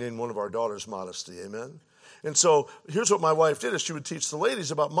word. We named one of our daughters Modesty, amen? And so here's what my wife did is she would teach the ladies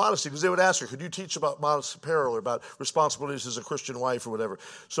about modesty, because they would ask her, could you teach about modest apparel or about responsibilities as a Christian wife or whatever?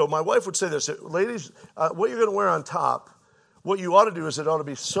 So my wife would say this, ladies, what you're going to wear on top, what you ought to do is it ought to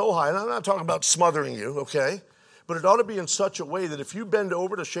be so high, and I'm not talking about smothering you, okay? But it ought to be in such a way that if you bend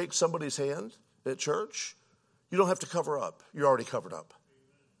over to shake somebody's hand at church, you don't have to cover up. You're already covered up.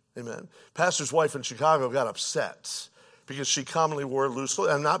 Amen. Pastor's wife in Chicago got upset because she commonly wore loose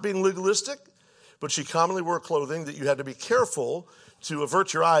clothing. I'm not being legalistic, but she commonly wore clothing that you had to be careful to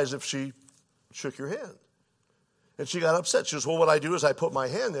avert your eyes if she shook your hand. And she got upset. She goes, well, what I do is I put my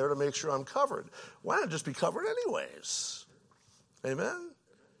hand there to make sure I'm covered. Why not just be covered anyways? Amen?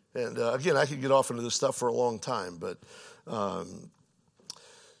 And again, I could get off into this stuff for a long time. But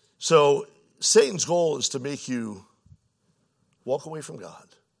so Satan's goal is to make you walk away from God,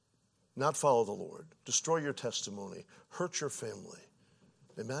 not follow the Lord, destroy your testimony, hurt your family.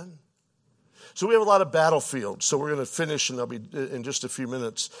 Amen? So we have a lot of battlefields. So we're going to finish, and I'll be in just a few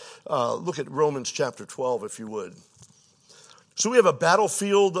minutes. Look at Romans chapter 12, if you would. So we have a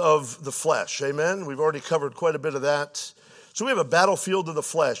battlefield of the flesh. Amen? We've already covered quite a bit of that. So we have a battlefield of the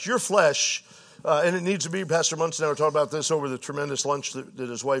flesh. Your flesh, and it needs to be, Pastor Munson and I were talking about this over the tremendous lunch that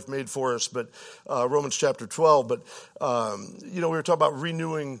his wife made for us, but Romans chapter 12. But, we were talking about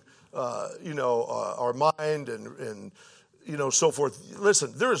renewing, our mind and so forth.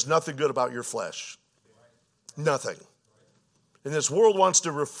 Listen, there is nothing good about your flesh. Nothing. And this world wants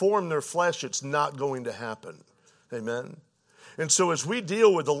to reform their flesh. It's not going to happen. Amen. And so as we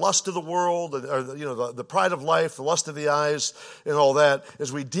deal with the lust of the world, or the pride of life, the lust of the eyes, and all that,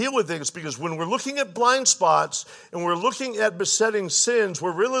 as we deal with things, because when we're looking at blind spots and we're looking at besetting sins,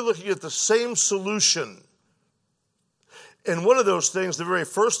 we're really looking at the same solution. And one of those things, the very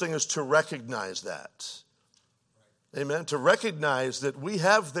first thing, is to recognize that. Amen. To recognize that we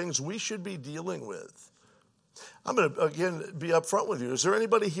have things we should be dealing with. I'm going to, again, be upfront with you. Is there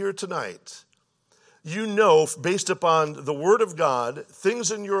anybody here tonight? You know, based upon the Word of God,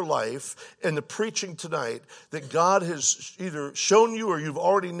 things in your life and the preaching tonight, that God has either shown you or you've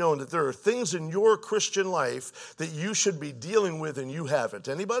already known that there are things in your Christian life that you should be dealing with and you haven't.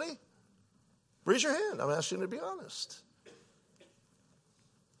 Anybody? Raise your hand. I'm asking you to be honest.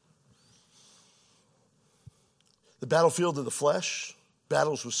 The battlefield of the flesh,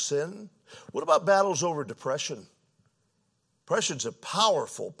 battles with sin. What about battles over depression? Depression's a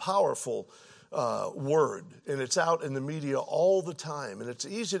powerful, powerful word, and it's out in the media all the time, and it's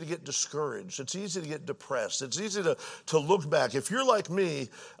easy to get discouraged. It's easy to get depressed. It's easy to look back. If you're like me,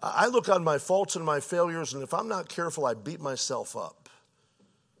 I look on my faults and my failures, and if I'm not careful, I beat myself up.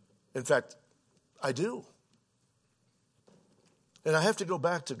 In fact, I do. And I have to go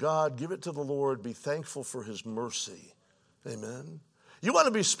back to God, give it to the Lord, be thankful for His mercy. Amen. You want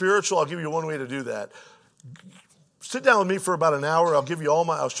to be spiritual? I'll give you one way to do that. sit down with me for about an hour.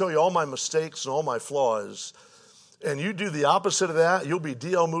 I'll show you all my mistakes and all my flaws. And you do the opposite of that, you'll be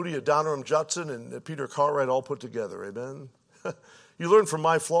D.L. Moody, Adoniram Judson, and Peter Cartwright all put together. Amen? You learn from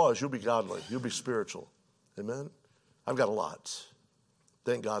my flaws, you'll be godly. You'll be spiritual. Amen? I've got a lot.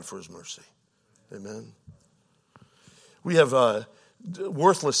 Thank God for his mercy. Amen? We have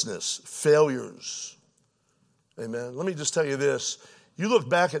worthlessness, failures. Amen? Let me just tell you this. You look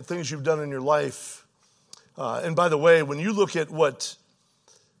back at things you've done in your life. And by the way, when you look at what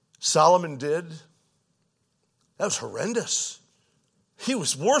Solomon did, that was horrendous. He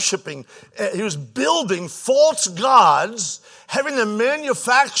was worshiping, he was building false gods, having them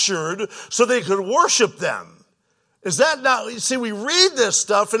manufactured so they could worship them. Is that now, you see, we read this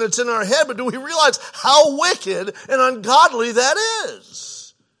stuff and it's in our head, but do we realize how wicked and ungodly that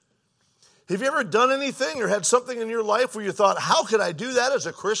is? Have you ever done anything or had something in your life where you thought, how could I do that as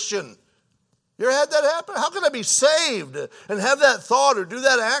a Christian? You ever had that happen? How could I be saved and have that thought or do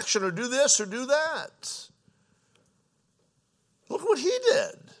that action or do this or do that? Look what he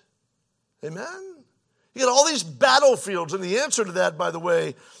did. Amen? You got all these battlefields, and the answer to that, by the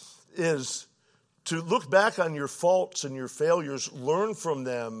way, is to look back on your faults and your failures, learn from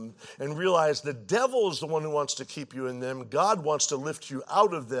them, and realize the devil is the one who wants to keep you in them. God wants to lift you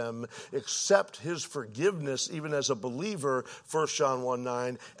out of them. Accept his forgiveness, even as a believer, 1 John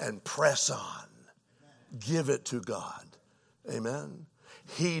 1:9, and press on. Give it to God. Amen?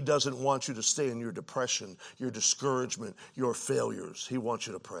 He doesn't want you to stay in your depression, your discouragement, your failures. He wants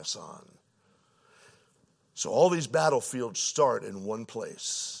you to press on. So all these battlefields start in one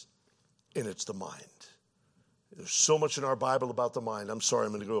place, and it's the mind. There's so much in our Bible about the mind. I'm sorry,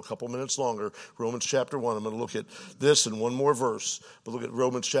 I'm going to go a couple minutes longer. Romans chapter 1, I'm going to look at this and one more verse. But look at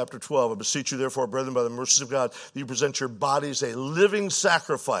Romans chapter 12. I beseech you, therefore, brethren, by the mercies of God, that you present your bodies a living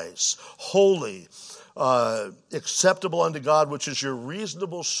sacrifice, holy, acceptable unto God, which is your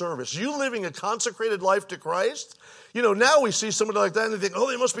reasonable service. You living a consecrated life to Christ, now we see somebody like that and they think,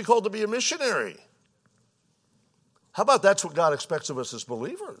 they must be called to be a missionary. How about that's what God expects of us as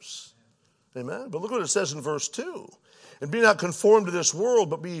believers? Amen. But look what it says in verse 2. And be not conformed to this world,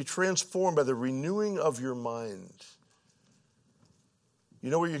 but be ye transformed by the renewing of your mind. You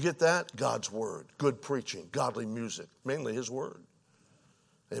know where you get that? God's word, good preaching, godly music, mainly his word.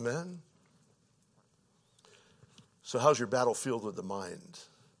 Amen. So how's your battlefield with the mind?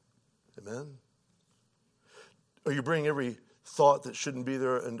 Amen? Are you bringing every thought that shouldn't be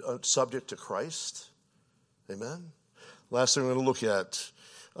there and subject to Christ? Amen? Last thing we're going to look at,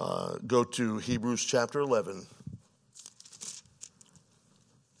 go to Hebrews chapter 11.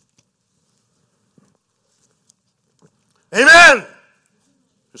 Amen!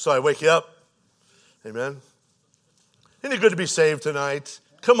 Just thought I'd wake you up. Amen? Isn't it good to be saved tonight?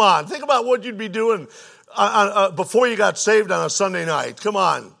 Come on, think about what you'd be doing before you got saved on a Sunday night. Come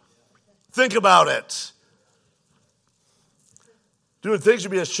on. Think about it. Doing things you'd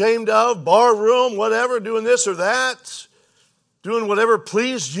be ashamed of, bar room, whatever, doing this or that, doing whatever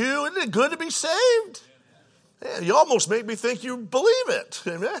pleased you. Isn't it good to be saved? Yeah, you almost make me think you believe it.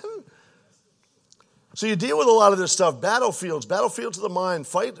 Amen? So you deal with a lot of this stuff. Battlefields of the mind,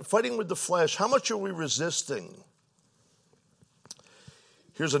 fighting with the flesh. How much are we resisting?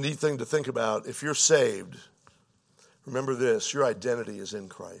 Here's a neat thing to think about. If you're saved, remember this, your identity is in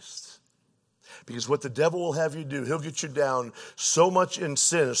Christ. Because what the devil will have you do, he'll get you down so much in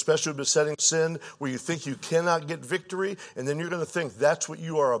sin, especially besetting sin, where you think you cannot get victory, and then you're going to think that's what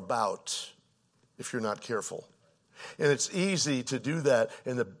you are about if you're not careful. And it's easy to do that,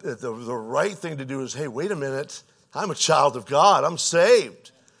 and the right thing to do is, hey, wait a minute, I'm a child of God, I'm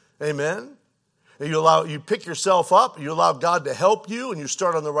saved. Amen? And you pick yourself up, you allow God to help you, and you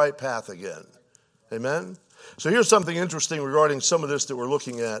start on the right path again. Amen? So here's something interesting regarding some of this that we're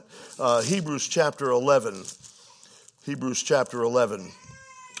looking at. Hebrews chapter 11. Hebrews chapter 11.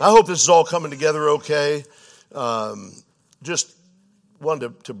 I hope this is all coming together okay. Just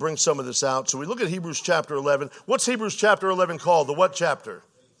wanted to bring some of this out. So we look at Hebrews chapter 11. What's Hebrews chapter 11 called? The what chapter?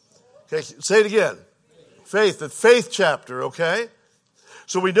 Okay, say it again. Faith, the faith chapter, okay?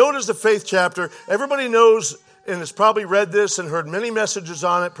 So we know it as the faith chapter. Everybody knows and has probably read this and heard many messages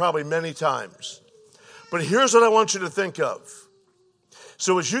on it, probably many times. But here's what I want you to think of.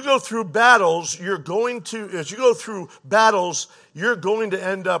 So as you go through battles, you're going to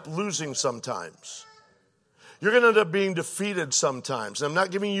end up losing sometimes. You're going to end up being defeated sometimes. I'm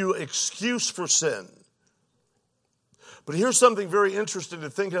not giving you excuse for sin. But here's something very interesting to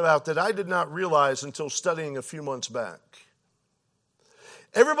think about that I did not realize until studying a few months back.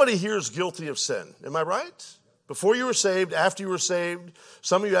 Everybody here is guilty of sin. Am I right? Before you were saved, after you were saved,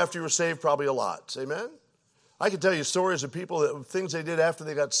 some of you after you were saved, probably a lot. Amen? I could tell you stories of people, things they did after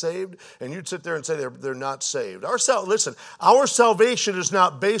they got saved, and you'd sit there and say they're not saved. Listen, our salvation is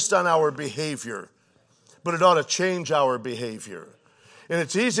not based on our behavior, but it ought to change our behavior. And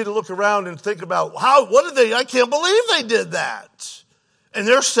it's easy to look around and think about, I can't believe they did that. And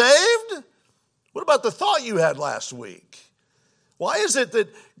they're saved? What about the thought you had last week? Why is it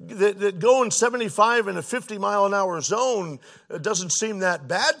that going 75 in a 50-mile-an-hour zone doesn't seem that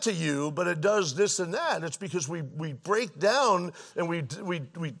bad to you, but it does this and that? It's because we break down and we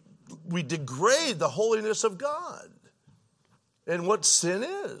degrade the holiness of God and what sin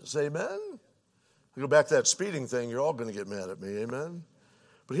is. Amen? We go back to that speeding thing, you're all going to get mad at me. Amen?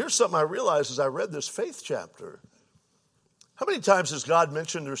 But here's something I realized as I read this faith chapter. How many times has God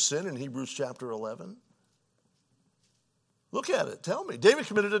mentioned their sin in Hebrews chapter 11? Look at it. Tell me. David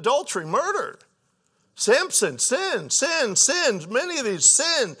committed adultery, murder. Samson, sin. Many of these,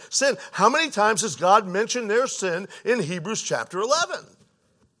 sin. How many times has God mentioned their sin in Hebrews chapter 11?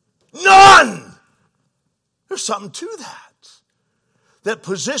 None! There's something to that. That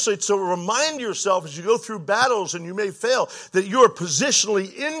positionally, so remind yourself as you go through battles and you may fail, that you are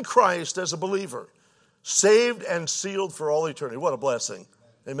positionally in Christ as a believer. Saved and sealed for all eternity. What a blessing.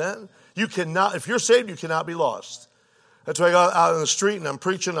 Amen? If you're saved, you cannot be lost. That's why I go out on the street and I'm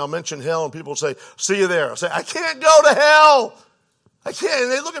preaching, I'll mention hell, and people say, see you there. I say, I can't go to hell. I can't.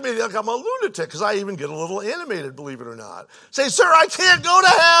 And they look at me like I'm a lunatic because I even get a little animated, believe it or not. Say, sir, I can't go to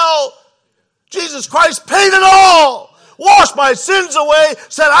hell. Jesus Christ paid it all. Washed my sins away.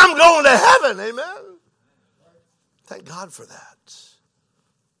 Said, I'm going to heaven. Amen. Thank God for that.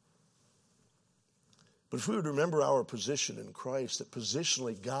 But if we would remember our position in Christ, that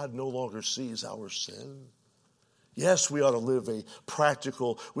positionally God no longer sees our sin. Yes, we ought to live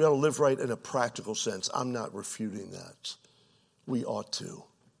right in a practical sense. I'm not refuting that. We ought to.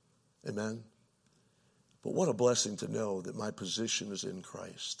 Amen? But what a blessing to know that my position is in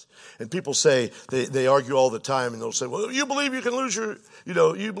Christ. And people say, they argue all the time, and they'll say, well, you believe you can lose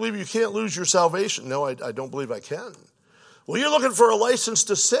you believe you can't lose your salvation. No, I don't believe I can. Well, you're looking for a license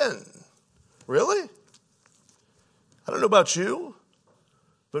to sin. Really? I don't know about you,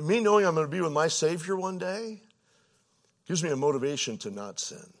 but me knowing I'm going to be with my Savior one day gives me a motivation to not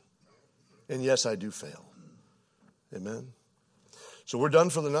sin. And yes, I do fail. Amen. So we're done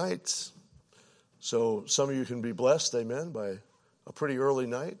for the night. So some of you can be blessed, amen, by a pretty early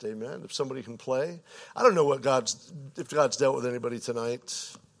night, amen. If somebody can play. I don't know if God's dealt with anybody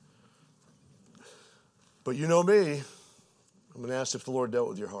tonight. But you know me. I'm going to ask if the Lord dealt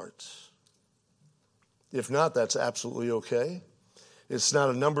with your heart. If not, that's absolutely okay. It's not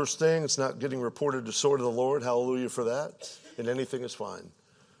a numbers thing. It's not getting reported to sword of the Lord. Hallelujah for that. And anything is fine.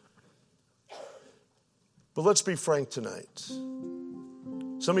 But let's be frank tonight.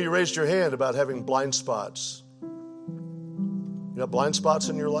 Some of you raised your hand about having blind spots. You got blind spots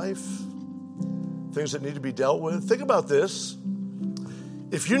in your life? Things that need to be dealt with? Think about this.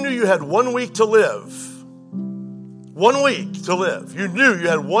 If you knew you had 1 week to live, you knew you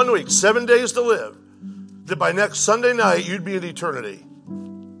had 1 week, 7 days to live, that by next Sunday night you'd be in eternity.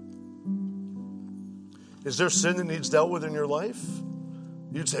 Is there sin that needs dealt with in your life?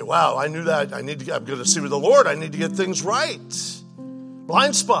 You'd say, wow, I knew that. I'm going to see with the Lord. I need to get things right.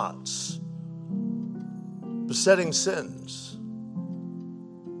 Blind spots. Besetting sins.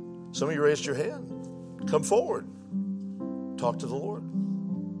 Some of you raised your hand. Come forward. Talk to the Lord.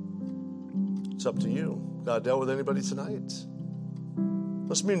 It's up to you. God dealt with anybody tonight?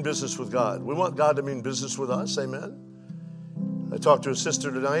 Let's mean business with God. We want God to mean business with us. Amen. I talked to a sister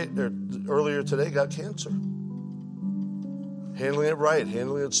earlier today, got cancer. Handling it right,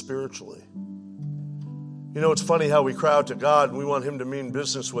 handling it spiritually. You know, it's funny how we crowd to God and we want Him to mean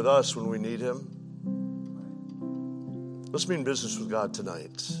business with us when we need Him. Let's mean business with God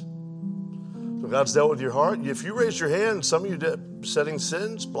tonight. So God's dealt with your heart. If you raise your hand, some of you did besetting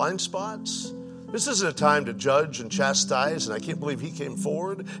sins, blind spots. This isn't a time to judge and chastise, and I can't believe he came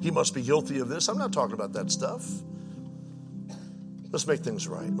forward. He must be guilty of this. I'm not talking about that stuff. Let's make things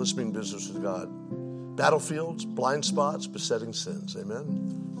right. Let's mean business with God. Battlefields, blind spots, besetting sins.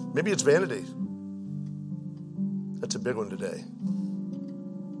 Amen. Maybe it's vanity. That's a big one today.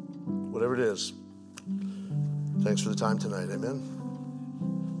 Whatever it is. Thanks for the time tonight. Amen.